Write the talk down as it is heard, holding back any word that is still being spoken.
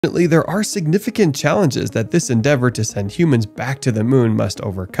Unfortunately, there are significant challenges that this endeavor to send humans back to the moon must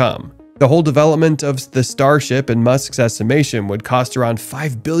overcome. The whole development of the Starship, in Musk's estimation, would cost around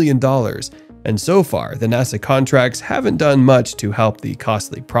 $5 billion, and so far, the NASA contracts haven't done much to help the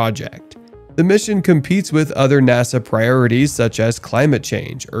costly project. The mission competes with other NASA priorities such as climate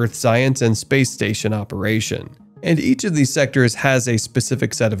change, Earth science, and space station operation. And each of these sectors has a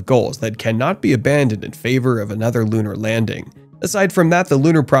specific set of goals that cannot be abandoned in favor of another lunar landing. Aside from that, the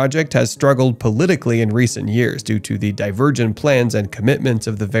lunar project has struggled politically in recent years due to the divergent plans and commitments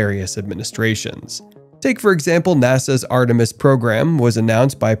of the various administrations. Take, for example, NASA's Artemis program was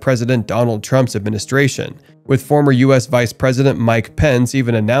announced by President Donald Trump's administration, with former US Vice President Mike Pence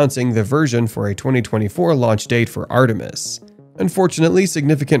even announcing the version for a 2024 launch date for Artemis. Unfortunately,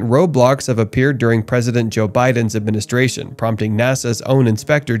 significant roadblocks have appeared during President Joe Biden's administration, prompting NASA's own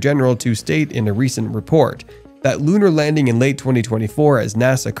Inspector General to state in a recent report that lunar landing in late 2024, as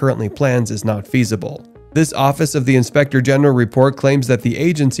NASA currently plans, is not feasible. This Office of the Inspector General report claims that the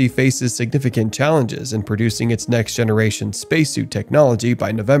agency faces significant challenges in producing its next-generation spacesuit technology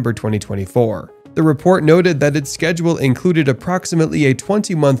by November 2024. The report noted that its schedule included approximately a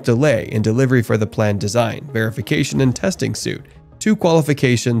 20-month delay in delivery for the planned design, verification and testing suit, 2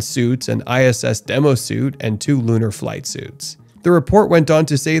 qualification suits, an ISS demo suit, and 2 lunar flight suits. The report went on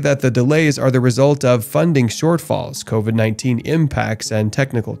to say that the delays are the result of funding shortfalls, COVID-19 impacts, and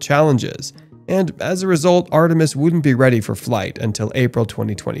technical challenges, and as a result, Artemis wouldn't be ready for flight until April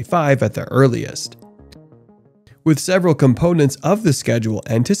 2025 at the earliest, with several components of the schedule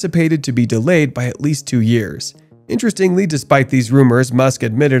anticipated to be delayed by at least 2 years. Interestingly, despite these rumors, Musk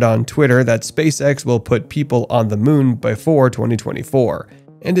admitted on Twitter that SpaceX will put people on the moon before 2024.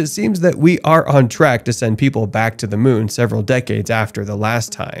 And it seems that we are on track to send people back to the moon several decades after the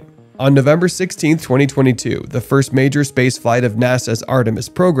last time. On November 16, 2022, the first major space flight of NASA's Artemis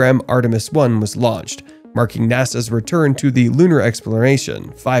program, Artemis 1, was launched, marking NASA's return to the lunar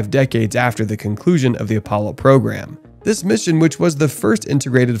exploration 5 decades after the conclusion of the Apollo program. This mission, which was the first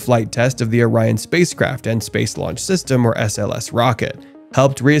integrated flight test of the Orion spacecraft and Space Launch System, or SLS rocket,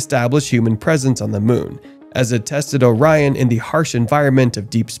 helped re-establish human presence on the moon, as it tested Orion in the harsh environment of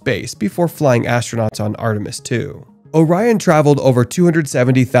deep space before flying astronauts on Artemis 2. Orion traveled over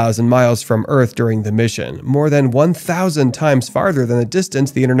 270,000 miles from Earth during the mission, more than 1,000 times farther than the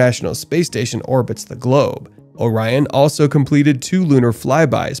distance the International Space Station orbits the globe. Orion also completed 2 lunar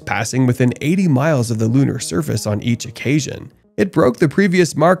flybys, passing within 80 miles of the lunar surface on each occasion. It broke the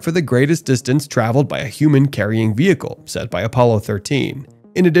previous mark for the greatest distance traveled by a human-carrying vehicle, set by Apollo 13.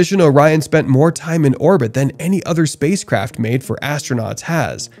 In addition, Orion spent more time in orbit than any other spacecraft made for astronauts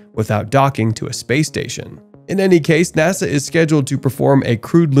has, without docking to a space station. In any case, NASA is scheduled to perform a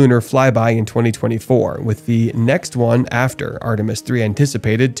crewed lunar flyby in 2024, with the next one after Artemis 3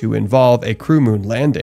 anticipated to involve a crew moon landing.